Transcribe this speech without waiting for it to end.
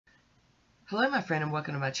Hello my friend and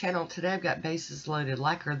welcome to my channel. Today I've got Bases Loaded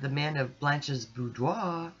Lacquer, the men of Blanches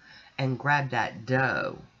Boudoir, and Grab That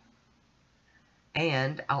Dough.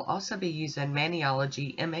 And I'll also be using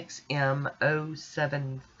Maniology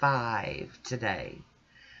MXM075 today.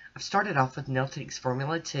 I've started off with Nailtiques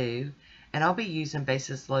Formula 2, and I'll be using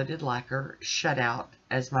Bases Loaded Lacquer Shutout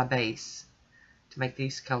as my base to make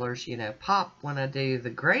these colors, pop when I do the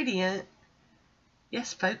gradient.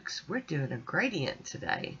 Yes folks, we're doing a gradient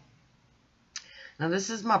today. Now this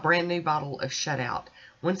is my brand new bottle of Shutout.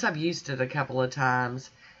 Once I've used it a couple of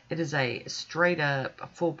times, it is a straight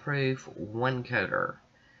up foolproof one coater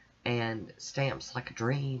and stamps like a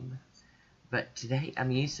dream. But today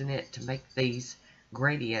I'm using it to make these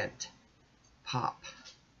gradient pop.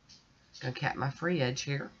 Gonna cap my free edge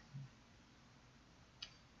here.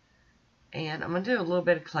 And I'm gonna do a little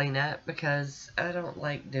bit of cleanup because I don't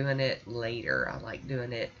like doing it later. I like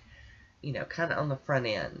doing it, kind of on the front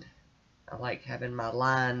end. I like having my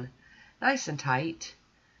line nice and tight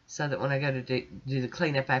so that when I go to do the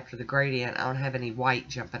cleanup after the gradient, I don't have any white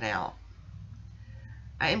jumping out.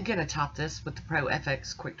 I am going to top this with the Pro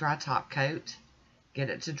FX Quick Dry Top Coat, get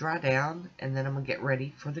it to dry down, and then I'm going to get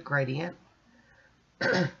ready for the gradient.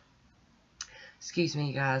 Excuse me,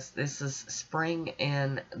 you guys. This is spring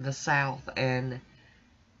in the south, and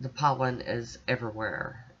the pollen is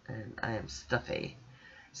everywhere, and I am stuffy.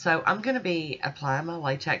 So I'm going to be applying my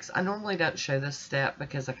latex. I normally don't show this step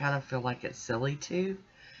because I kind of feel like it's silly to.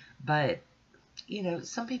 But,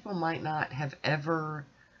 some people might not have ever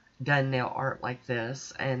done nail art like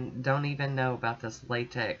this and don't even know about this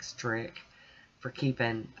latex trick for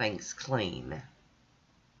keeping things clean.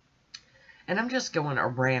 And I'm just going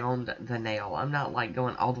around the nail. I'm not like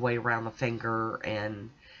going all the way around the finger and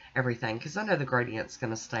everything because I know the gradient's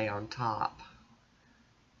going to stay on top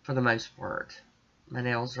for the most part. My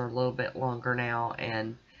nails are a little bit longer now,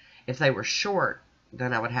 and if they were short,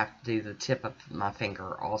 then I would have to do the tip of my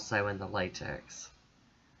finger also in the latex.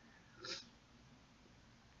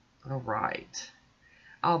 Alright.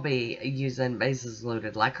 I'll be using Bases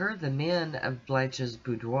Loaded Lacquer, the men of Blanches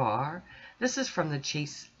Boudoir. This is from the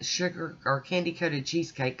sugar or candy coated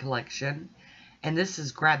cheesecake collection, and this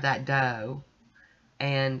is Grab That Dough.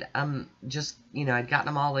 And I'm just, I'd gotten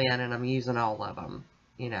them all in, and I'm using all of them.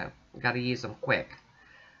 Got to use them quick.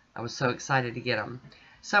 I was so excited to get them.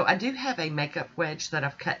 So I do have a makeup wedge that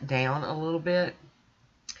I've cut down a little bit,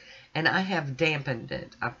 and I have dampened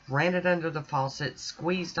it. I've ran it under the faucet,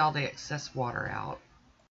 squeezed all the excess water out,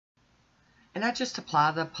 and I just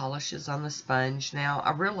apply the polishes on the sponge. Now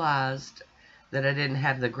I realized that I didn't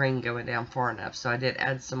have the green going down far enough, so I did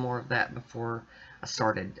add some more of that before I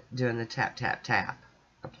started doing the tap tap tap,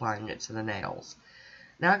 applying it to the nails.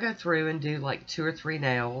 Now I go through and do like 2 or 3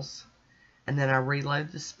 nails, and then I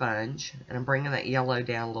reload the sponge, and I'm bringing that yellow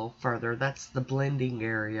down a little further. That's the blending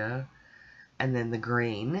area, and then the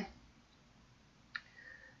green.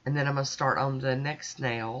 And then I'm going to start on the next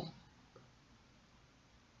nail,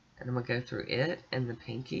 and I'm going to go through it and the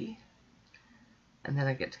pinky. And then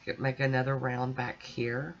I get to make another round back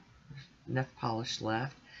here. There's enough polish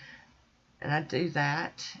left. And I do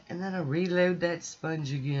that, and then I reload that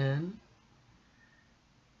sponge again.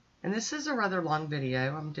 And this is a rather long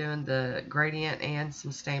video. I'm doing the gradient and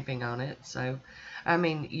some stamping on it. So, I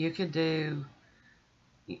mean, you could do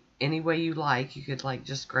any way you like. You could like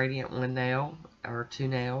just gradient 1 nail or 2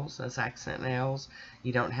 nails as accent nails.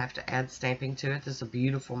 You don't have to add stamping to it. This is a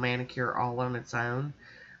beautiful manicure all on its own.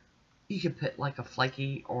 You could put like a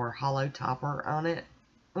flaky or hollow topper on it.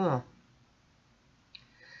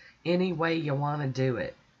 Any way you want to do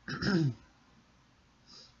it.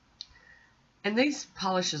 And these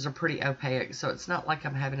polishes are pretty opaque, so it's not like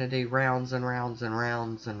I'm having to do rounds and rounds and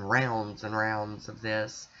rounds and rounds and rounds of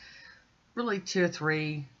this. Really 2 or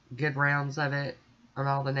 3 good rounds of it on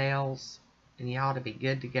all the nails, and you ought to be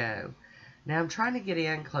good to go. Now I'm trying to get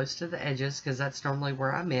in close to the edges because that's normally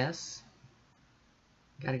where I miss.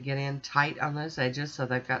 Got to get in tight on those edges so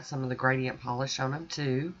they've got some of the gradient polish on them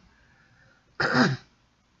too.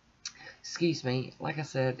 Excuse me, like I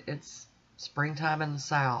said, it's springtime in the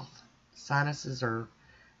south. Sinuses are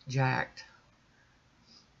jacked.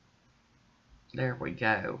 There we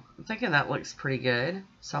go. I'm thinking that looks pretty good.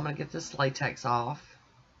 So I'm going to get this latex off.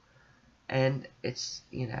 And it's,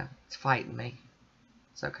 it's fighting me.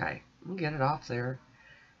 It's okay. I'm going to get it off there.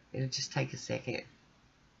 It'll just take a second.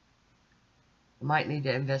 I might need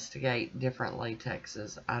to investigate different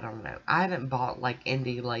latexes. I don't know. I haven't bought like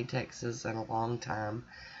indie latexes in a long time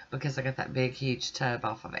because I got that big huge tub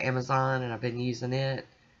off of Amazon and I've been using it.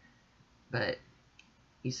 But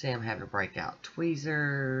you see I'm having to break out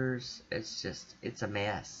tweezers. It's a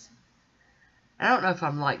mess. I don't know if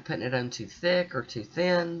I'm like putting it on too thick or too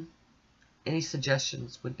thin. Any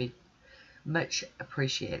suggestions would be much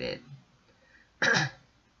appreciated.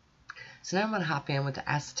 So now I'm going to hop in with the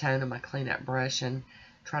acetone and my cleanup brush and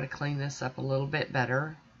try to clean this up a little bit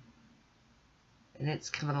better. And it's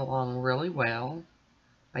coming along really well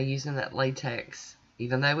by using that latex.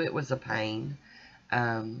 Even though it was a pain,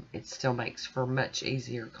 it still makes for much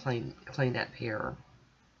easier cleanup here.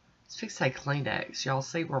 Let's fix say Kleenex. Y'all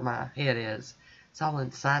see where my head is. It's all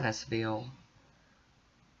in Sinusville.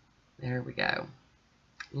 There we go.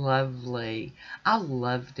 Lovely. I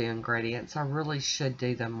love doing gradients. I really should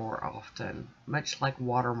do them more often. Much like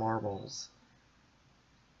water marbles.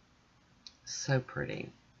 So pretty.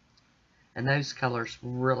 And those colors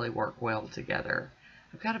really work well together.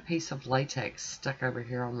 I've got a piece of latex stuck over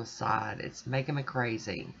here on the side. It's making me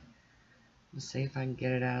crazy. Let's see if I can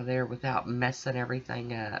get it out of there without messing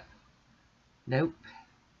everything up. Nope.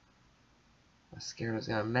 I was scared I was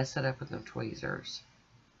going to mess it up with them tweezers.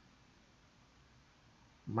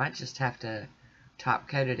 Might just have to top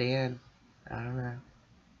coat it in. I don't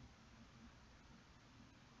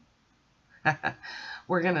know.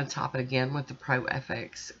 We're going to top it again with the Pro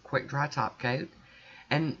FX Quick Dry Top Coat.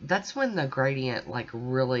 And that's when the gradient like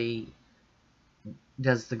really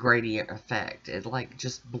does the gradient effect. It like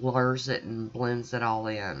just blurs it and blends it all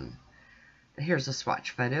in. Here's a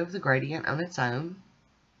swatch photo of the gradient on its own.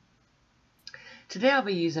 Today I'll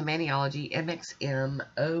be using Maniology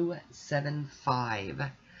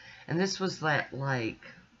MXM075. And this was that like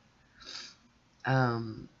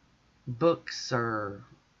books or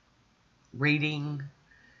reading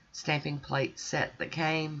stamping plate set that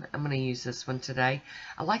came. I'm going to use this one today.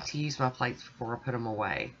 I like to use my plates before I put them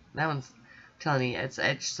away. That one's, I'm telling you, it's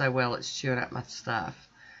etched so well it's chewing up my stuff.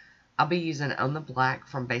 I'll be using On the Black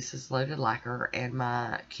from Bases Loaded Lacquer and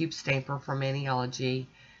my Cube Stamper from Maniology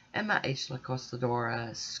and my H. La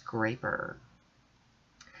Costadora scraper.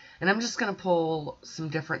 And I'm just going to pull some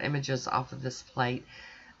different images off of this plate.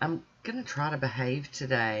 I'm going to try to behave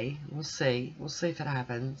today. We'll see. We'll see if it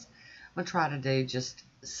happens. I'm going to try to do just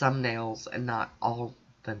some nails and not all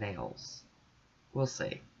the nails. We'll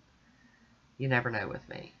see. You never know with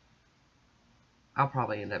me. I'll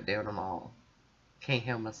probably end up doing them all. Can't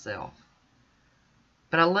help myself.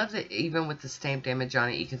 But I love that even with the stamped image on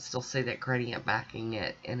it, you can still see that gradient backing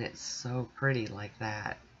it. And it's so pretty like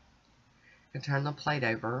that. I can turn the plate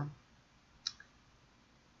over.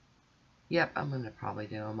 Yep, I'm going to probably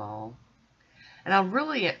do them all. And I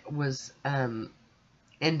really was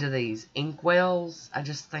into these inkwells. I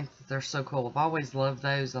just think that they're so cool. I've always loved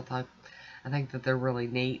those. I think that they're really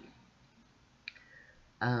neat.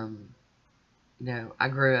 You know, I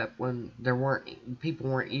grew up when people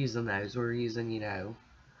weren't using those. We were using, you know,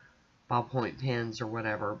 ballpoint pens or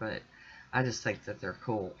whatever, but I just think that they're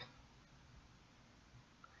cool.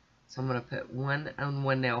 So I'm going to put one on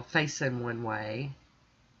one nail facing one way.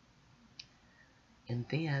 And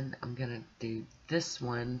then I'm going to do this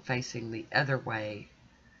one facing the other way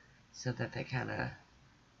so that they kind of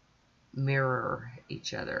mirror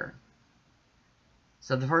each other.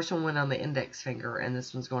 So the first one went on the index finger and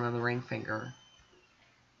this one's going on the ring finger.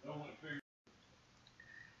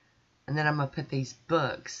 And then I'm going to put these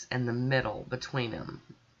books in the middle between them.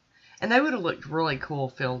 And they would have looked really cool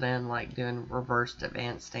filled in like doing reversed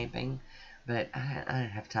advanced stamping. But I didn't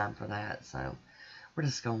have time for that. So we're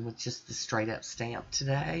just going with just the straight up stamp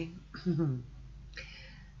today. And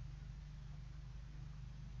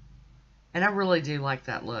I really do like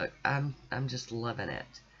that look. I'm just loving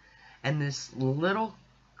it. And this little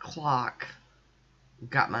clock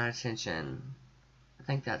got my attention. I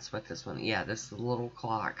think that's what this one, yeah, this little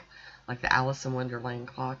clock, like the Alice in Wonderland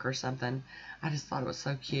clock or something. I just thought it was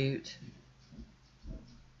so cute.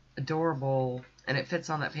 Adorable. And it fits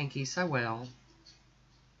on that pinky so well.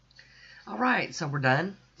 Alright, so we're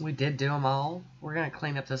done. We did do them all. We're going to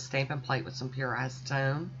clean up this stamping plate with some pure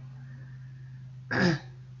acetone.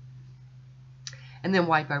 And then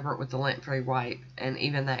wipe over it with the lint-free wipe. And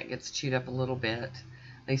even that gets chewed up a little bit.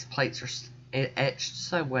 These plates are etched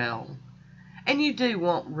so well. And you do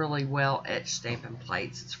want really well etched stamping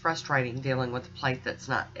plates. It's frustrating dealing with a plate that's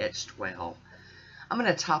not etched well. I'm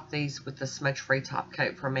going to top these with the smudge-free top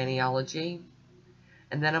coat from Maniology.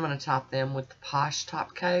 And then I'm going to top them with the Poshe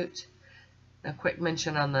top coat. A quick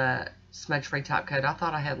mention on the smudge-free top coat. I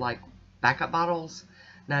thought I had like backup bottles.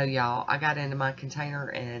 No, y'all. I got into my container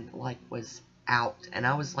and like was out. And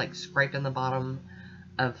I was like scraping the bottom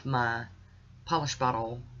of my polish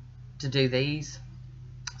bottle to do these.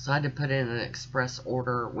 So I had to put in an express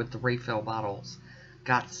order with the refill bottles.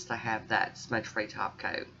 Got to have that smudge-free top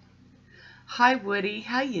coat. Hi, Woody.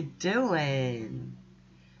 How you doing?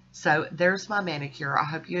 So there's my manicure. I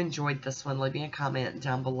hope you enjoyed this one. Leave me a comment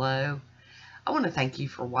down below. I want to thank you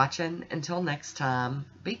for watching. Until next time,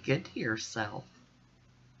 be good to yourself.